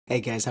Hey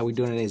guys, how we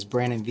doing today? It's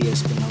Brandon V.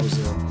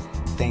 Espinoza.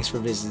 Thanks for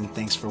visiting,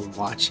 thanks for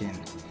watching.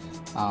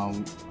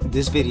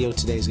 This video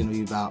today is going to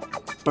be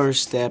about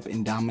first step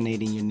in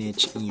dominating your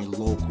niche in your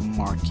local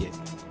market.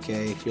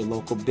 Okay, if you're a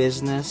local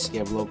business, you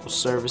have local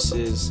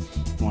services,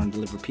 you want to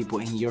deliver people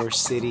in your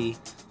city,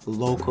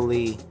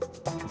 locally,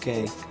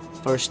 okay,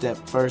 first step,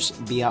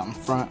 be out in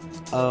front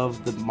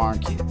of the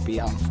market, be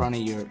out in front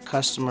of your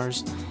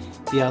customers,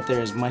 be out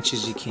there as much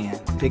as you can,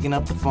 picking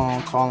up the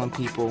phone, calling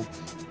people.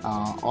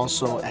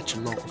 Also at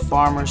your local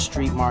farmer,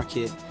 street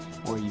market,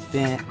 or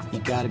event, you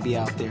got to be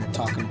out there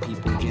talking to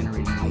people,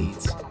 generating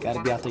leads. Got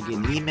to be out there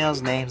getting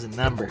emails, names, and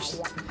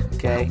numbers.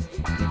 Okay.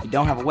 And if you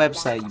don't have a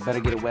website, you better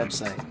get a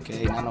website.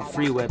 Okay. Not a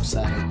free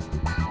website,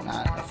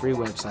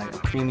 a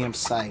premium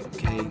site.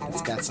 Okay.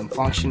 It's got some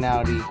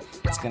functionality.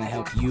 It's going to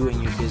help you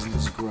and your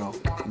business grow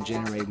and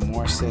generate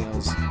more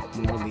sales,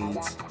 more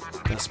leads,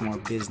 thus more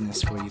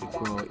business for you to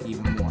grow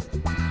even more.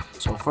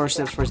 So first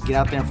steps first, get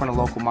out there in front of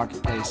local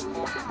marketplace,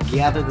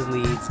 gather the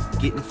leads,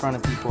 get in front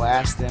of people,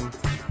 ask them,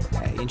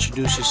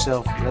 introduce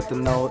yourself, let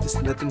them know,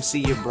 let them see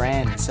your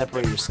brand and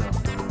separate yourself,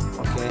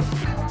 okay?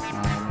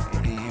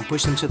 And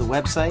push them to the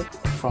website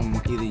from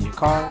either your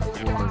car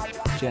or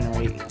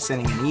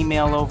sending an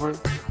email over,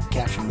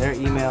 capturing their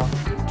email,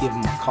 give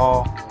them a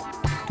call,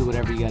 do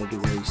whatever you got to do.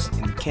 Whether it's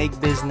in the cake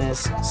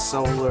business,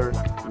 solar,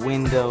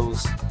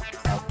 windows,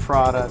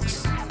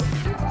 products,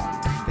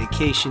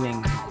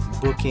 vacationing,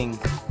 booking,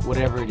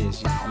 whatever it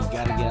is, you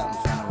got to get out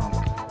in front of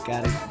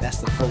them. That's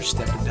the first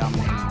step to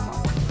dominating your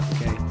market.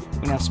 Okay, we're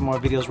gonna have some more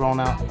videos rolling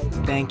out.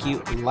 Thank you.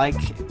 Like,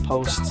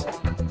 post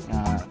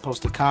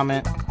a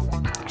comment,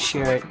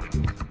 share it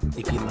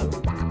if you love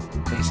it.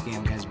 Thanks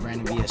again, guys.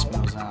 Brandon V.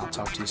 Espinoza. I'll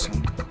talk to you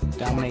soon.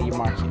 Dominate your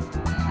market.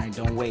 All right,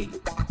 don't wait.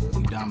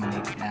 You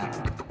dominate it now.